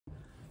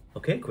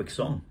Okay, quick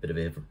song, bit of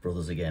Avett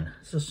Brothers again.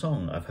 It's a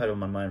song I've had on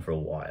my mind for a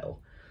while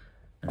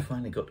and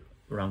finally got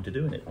around to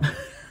doing it.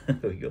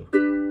 There we go.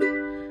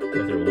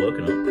 Whether it'll work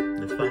or not,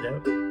 let's find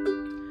out.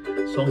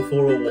 Song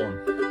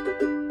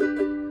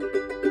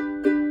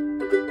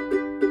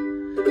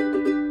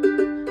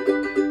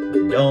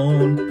 401.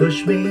 Don't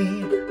push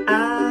me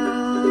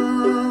out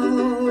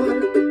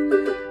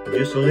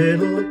just a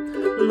little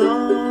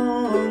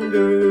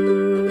longer.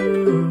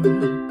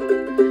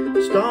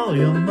 Stall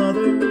your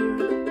mother.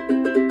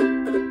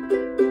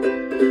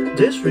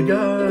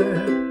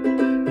 Disregard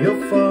your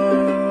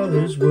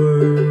father's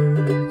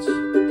words.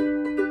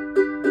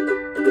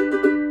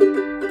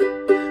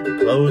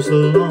 Close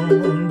the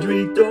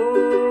laundry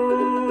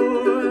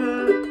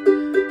door.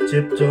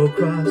 Tiptoe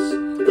across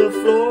the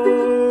floor.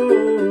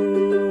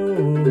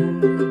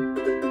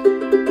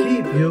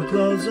 Keep your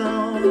clothes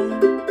on.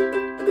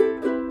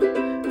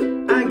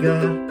 I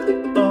got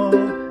all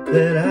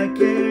that I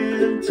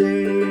can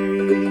take.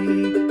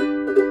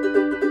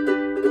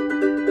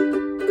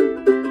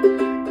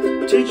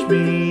 Teach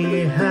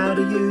me how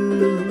to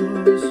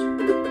use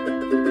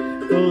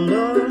the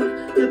love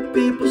that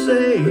people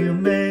say you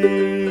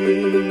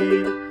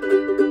made.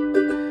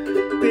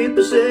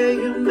 People say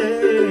you made.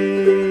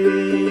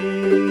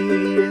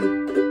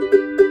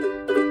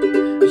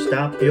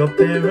 Stop your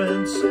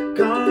parents'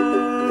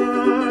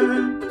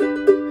 car.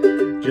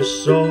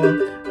 Just saw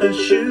a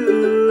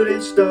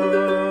shooting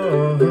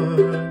star.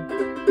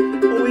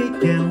 We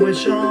can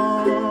wish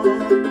on,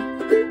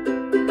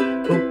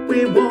 but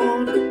we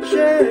won't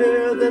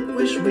share that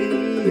wish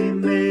we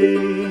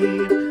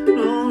made.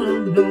 No, no,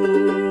 no.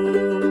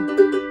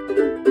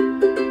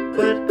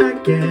 But I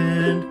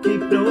can't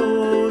keep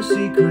no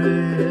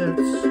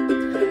secrets.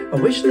 I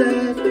wish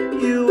that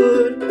you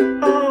would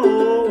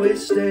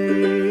always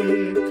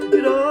stay.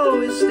 You'd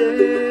always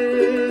stay.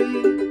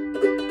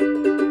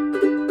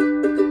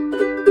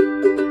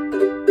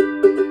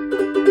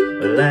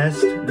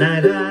 Last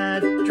night I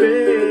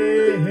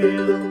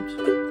dreamt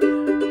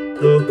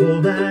the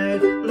whole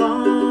night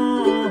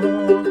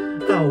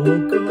long. I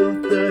woke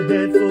up with a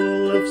head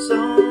full of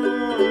songs.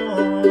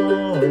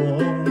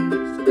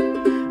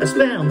 I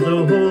spent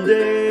the whole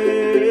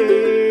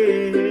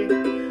day.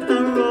 I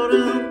wrote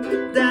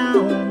them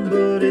down,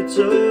 but it's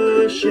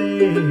a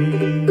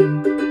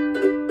shame.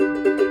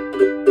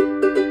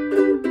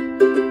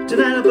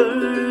 Tonight I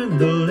burned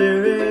the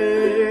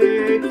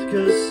lyrics,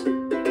 'cause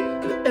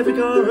every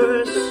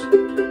chorus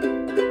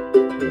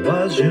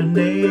was your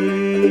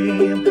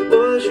name,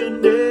 was your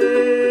name.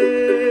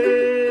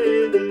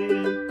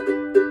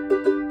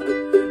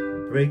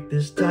 Break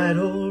this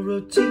title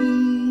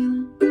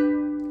routine,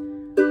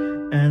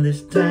 and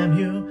this time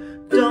you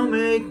don't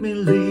make me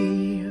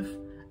leave.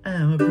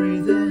 I'm a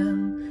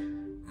breathing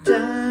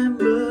time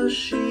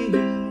machine.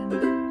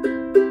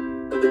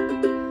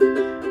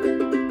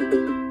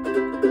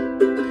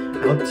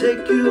 I'll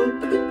take you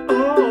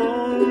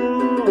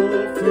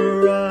all for a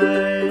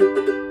ride.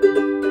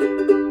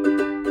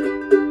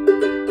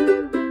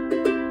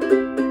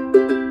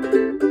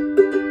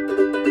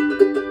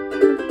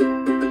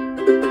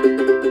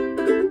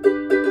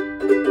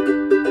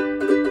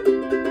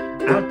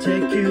 I'll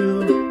take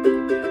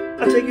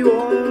you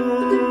all.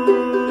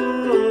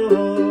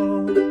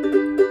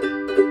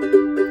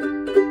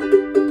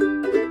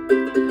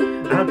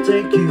 I'll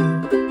take you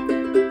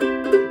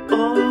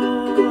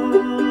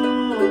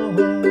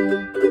all.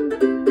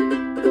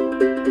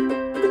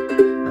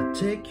 I'll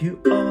take you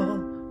all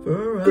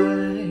for a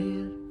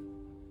ride.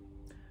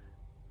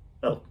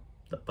 Well,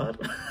 not bad.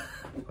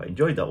 I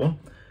enjoyed that one.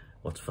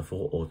 What's for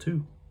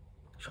 402?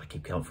 Should I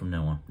keep count from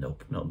now on?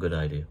 Nope, not a good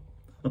idea.